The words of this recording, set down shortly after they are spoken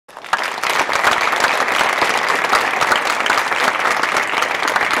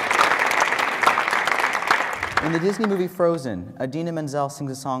In the Disney movie Frozen, Idina Menzel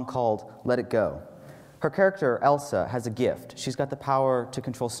sings a song called Let It Go. Her character, Elsa, has a gift. She's got the power to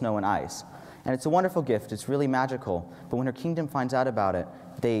control snow and ice. And it's a wonderful gift. It's really magical. But when her kingdom finds out about it,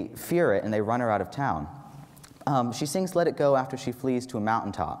 they fear it and they run her out of town. She sings Let It Go after she flees to a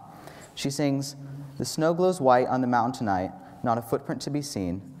mountaintop. She sings, "The snow glows white on the mountain tonight, not a footprint to be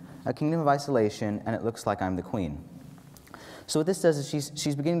seen, a kingdom of isolation, and it looks like I'm the queen." So what this does is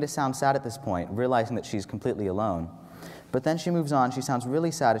she's beginning to sound sad at this point, realizing that she's completely alone. But then she moves on. She sounds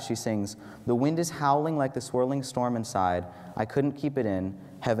really sad as she sings, "The wind is howling like the swirling storm inside. I couldn't keep it in.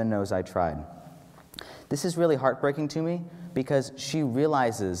 Heaven knows I tried." This is really heartbreaking to me because she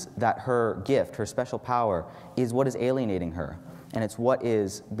realizes that her gift, her special power, is what is alienating her, and it's what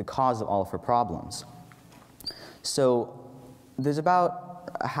is the cause of all of her problems. So there's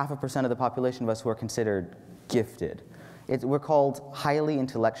about 0.5% of the population of us who are considered gifted. We're called highly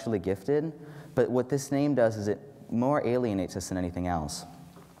intellectually gifted, but what this name does is it more alienates us than anything else.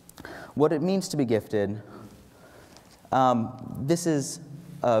 What it means to be gifted, this is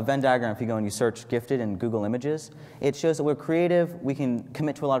a Venn diagram. If you go and you search gifted in Google Images, it shows that we're creative, we can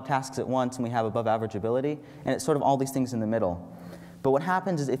commit to a lot of tasks at once, and we have above average ability, and it's sort of all these things in the middle. But what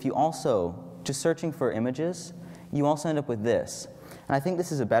happens is if you also, just searching for images, you also end up with this. And I think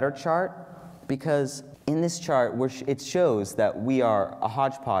this is a better chart because in this chart, it shows that we are a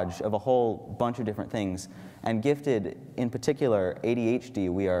hodgepodge of a whole bunch of different things. And gifted, in particular, ADHD,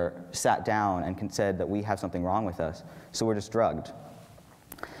 we are sat down and said that we have something wrong with us, so we're just drugged.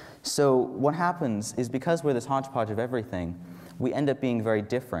 So what happens is because we're this hodgepodge of everything, we end up being very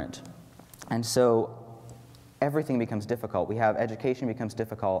different. And so everything becomes difficult. Education becomes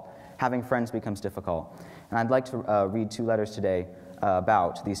difficult, having friends becomes difficult. And I'd like to read 2 letters today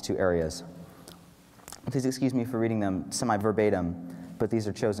about these 2 areas. Please excuse me for reading them semi-verbatim, but these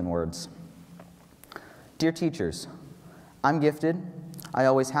are chosen words. Dear teachers, I'm gifted, I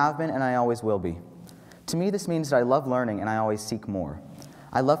always have been, and I always will be. To me, this means that I love learning and I always seek more.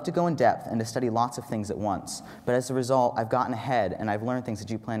 I love to go in depth and to study lots of things at once, but as a result, I've gotten ahead and I've learned things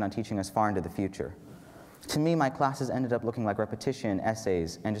that you planned on teaching us far into the future. To me, my classes ended up looking like repetition,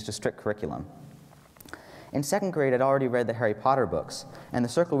 essays, and just a strict curriculum. In 2nd grade, I'd already read the Harry Potter books, and the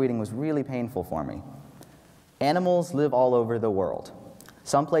circle reading was really painful for me. Animals live all over the world.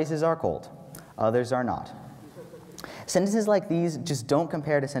 Some places are cold, others are not. Sentences like these just don't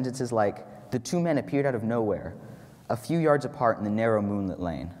compare to sentences like, "The 2 men appeared out of nowhere, a few yards apart in the narrow moonlit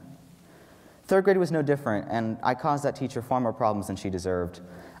lane." 3rd grade was no different, and I caused that teacher far more problems than she deserved.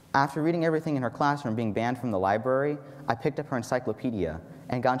 After reading everything in her classroom being banned from the library, I picked up her encyclopedia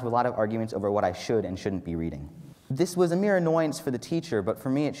and got into a lot of arguments over what I should and shouldn't be reading. This was a mere annoyance for the teacher, but for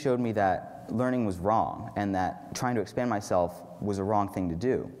me it showed me that learning was wrong and that trying to expand myself was a wrong thing to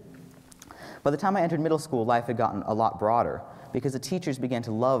do. By the time I entered middle school, life had gotten a lot broader because the teachers began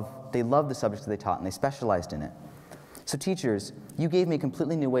to loved the subjects that they taught and they specialized in it. So teachers, you gave me a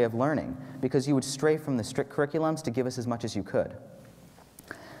completely new way of learning because you would stray from the strict curriculums to give us as much as you could.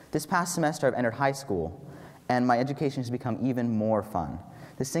 This past semester I've entered high school and my education has become even more fun.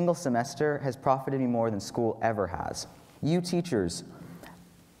 The single semester has profited me more than school ever has. You teachers,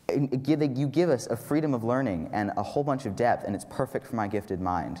 you give us a freedom of learning and a whole bunch of depth, and it's perfect for my gifted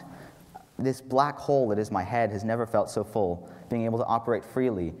mind. This black hole that is my head has never felt so full, being able to operate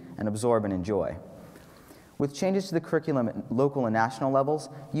freely and absorb and enjoy. With changes to the curriculum at local and national levels,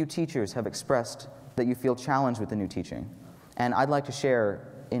 you teachers have expressed that you feel challenged with the new teaching. And I'd like to share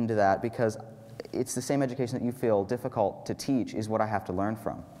into that because it's the same education that you feel difficult to teach is what I have to learn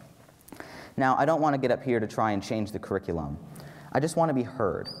from. Now, I don't want to get up here to try and change the curriculum. I just want to be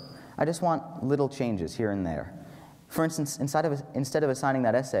heard. I just want little changes here and there. For instance, instead of assigning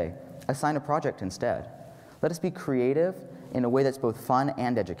that essay, assign a project instead. Let us be creative in a way that's both fun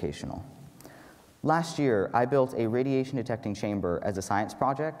and educational. Last year, I built a radiation detecting chamber as a science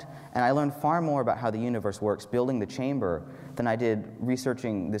project, and I learned far more about how the universe works building the chamber than I did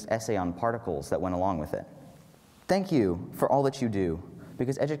researching this essay on particles that went along with it. Thank you for all that you do,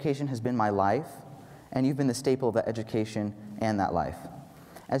 because education has been my life, and you've been the staple of that education and that life.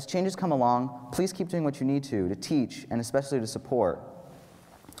 As changes come along, please keep doing what you need to teach and especially to support.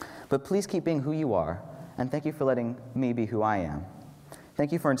 But please keep being who you are, and thank you for letting me be who I am.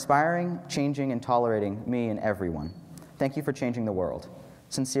 Thank you for inspiring, changing, and tolerating me and everyone. Thank you for changing the world.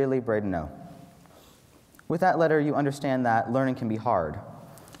 Sincerely, Braden No. With that letter, you understand that learning can be hard.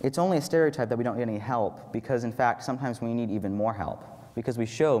 It's only a stereotype that we don't get any help because, in fact, sometimes we need even more help because we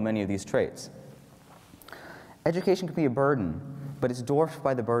show many of these traits. Education can be a burden, but it's dwarfed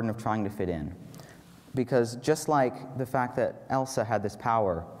by the burden of trying to fit in. Because just like the fact that Elsa had this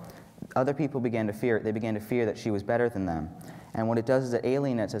power, other people began to fear it. They began to fear that she was better than them. And what it does is it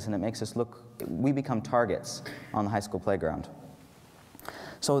alienates us and it makes us look, we become targets on the high school playground.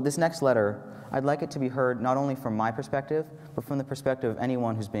 So this next letter, I'd like it to be heard not only from my perspective, but from the perspective of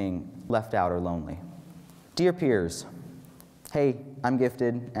anyone who's being left out or lonely. Dear peers, hey, I'm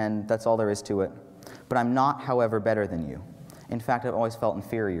gifted, and that's all there is to it. But I'm not, however, better than you. In fact, I've always felt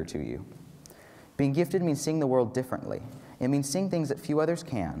inferior to you. Being gifted means seeing the world differently. It means seeing things that few others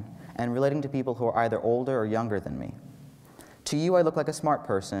can, and relating to people who are either older or younger than me. To you, I look like a smart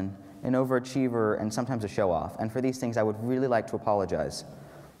person, an overachiever, and sometimes a show-off, and for these things I would really like to apologize,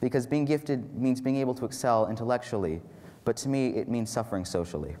 because being gifted means being able to excel intellectually, but to me, it means suffering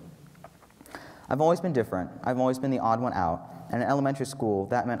socially. I've always been different. I've always been the odd one out, and in elementary school,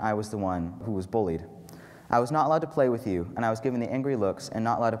 that meant I was the one who was bullied. I was not allowed to play with you, and I was given the angry looks and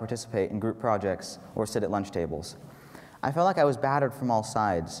not allowed to participate in group projects or sit at lunch tables. I felt like I was battered from all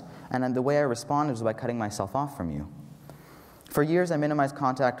sides, and the way I responded was by cutting myself off from you. For years, I minimized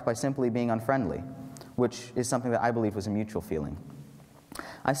contact by simply being unfriendly, which is something that I believe was a mutual feeling.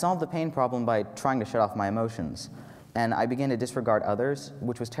 I solved the pain problem by trying to shut off my emotions, and I began to disregard others,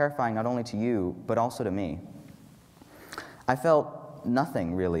 which was terrifying not only to you, but also to me. I felt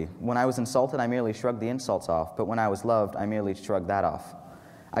nothing, really. When I was insulted, I merely shrugged the insults off, but when I was loved, I merely shrugged that off.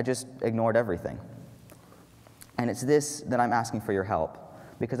 I just ignored everything. And it's this that I'm asking for your help,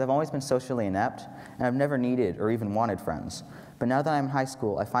 because I've always been socially inept, and I've never needed or even wanted friends. But now that I'm in high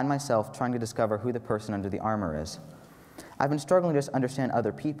school, I find myself trying to discover who the person under the armor is. I've been struggling to just understand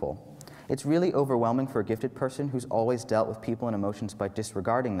other people. It's really overwhelming for a gifted person who's always dealt with people and emotions by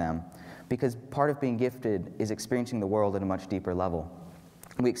disregarding them, because part of being gifted is experiencing the world at a much deeper level.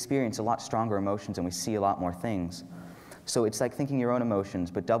 We experience a lot stronger emotions and we see a lot more things. So it's like thinking your own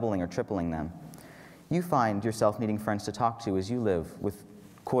emotions, but doubling or tripling them. You find yourself needing friends to talk to as you live with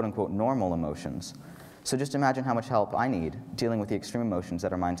quote-unquote normal emotions. So just imagine how much help I need dealing with the extreme emotions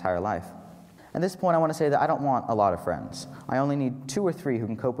that are my entire life. At this point, I want to say that I don't want a lot of friends. I only need 2 or 3 who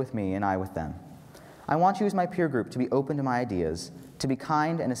can cope with me and I with them. I want you as my peer group to be open to my ideas, to be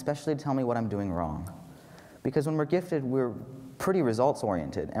kind, and especially to tell me what I'm doing wrong. Because when we're gifted, we're pretty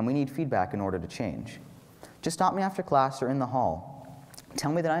results-oriented, and we need feedback in order to change. Just stop me after class or in the hall.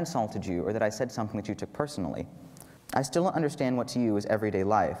 Tell me that I insulted you or that I said something that you took personally. I still don't understand what to you is everyday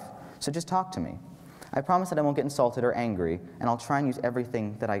life, so just talk to me. I promise that I won't get insulted or angry, and I'll try and use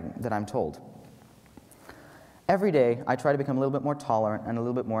everything that I'm told. Every day, I try to become a little bit more tolerant and a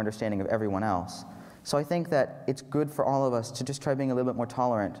little bit more understanding of everyone else. So I think that it's good for all of us to just try being a little bit more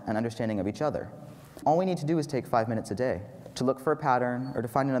tolerant and understanding of each other. All we need to do is take 5 minutes a day to look for a pattern or to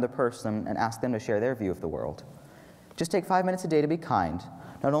find another person and ask them to share their view of the world. Just take 5 minutes a day to be kind,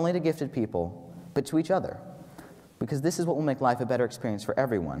 not only to gifted people, but to each other. Because this is what will make life a better experience for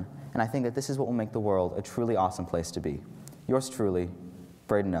everyone, and I think that this is what will make the world a truly awesome place to be. Yours truly,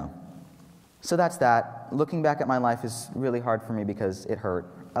 Braden O. So that's that. Looking back at my life is really hard for me because it hurt.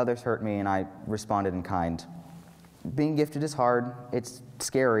 Others hurt me and I responded in kind. Being gifted is hard, it's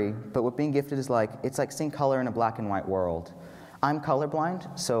scary, but what being gifted is like, it's like seeing color in a black and white world. I'm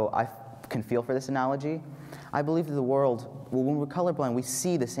colorblind, so I can feel for this analogy. I believe that the world, well, when we're colorblind, we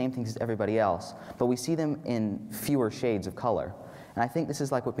see the same things as everybody else, but we see them in fewer shades of color. And I think this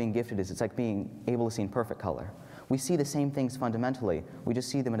is like what being gifted is. It's like being able to see in perfect color. We see the same things fundamentally, we just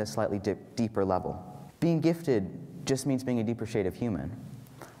see them at a slightly deeper level. Being gifted just means being a deeper shade of human.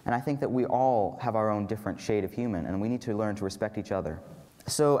 And I think that we all have our own different shade of human, and we need to learn to respect each other.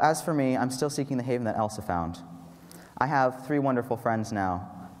 So as for me, I'm still seeking the haven that Elsa found. I have 3 wonderful friends now,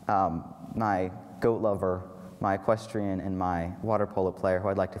 my goat lover, my equestrian, and my water polo player, who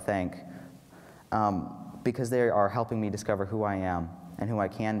I'd like to thank, because they are helping me discover who I am and who I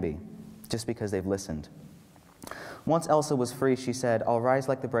can be, just because they've listened. Once Elsa was free, she said, "I'll rise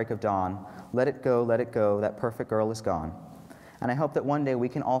like the break of dawn. Let it go, that perfect girl is gone." And I hope that one day we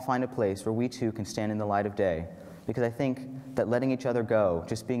can all find a place where we too can stand in the light of day, because I think that letting each other go,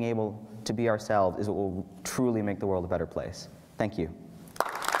 just being able to be ourselves, is what will truly make the world a better place. Thank you.